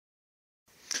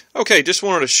Okay, just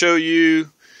wanted to show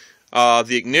you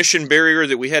the ignition barrier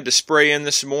that we had to spray in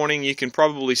this morning. You can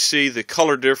probably see the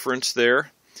color difference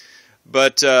there.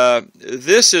 But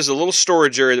this is a little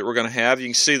storage area that we're going to have. You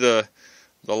can see the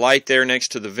light there next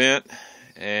to the vent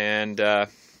and the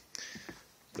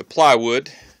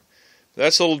plywood.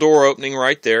 That's a little door opening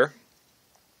right there.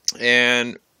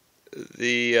 And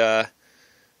by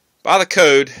the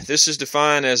code, this is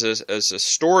defined as a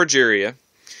storage area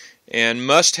and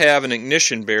must have an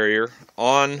ignition barrier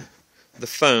on the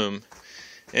foam.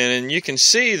 And you can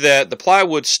see that the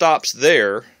plywood stops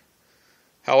there.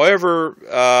 However,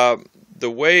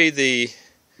 the way the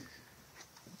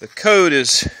code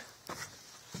is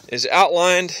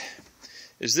outlined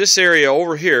is this area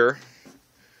over here.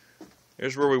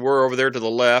 Here's where we were over there to the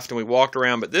left, and we walked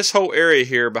around. But this whole area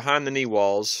here behind the knee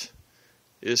walls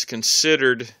is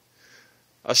considered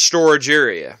a storage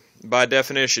area by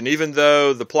definition, even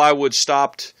though the plywood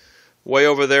stopped way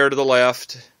over there to the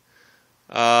left.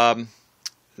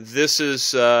 This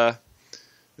is how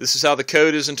the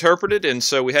code is interpreted, and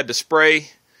so we had to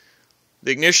spray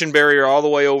the ignition barrier all the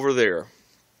way over there.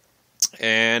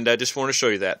 And I just want to show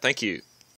you that. Thank you.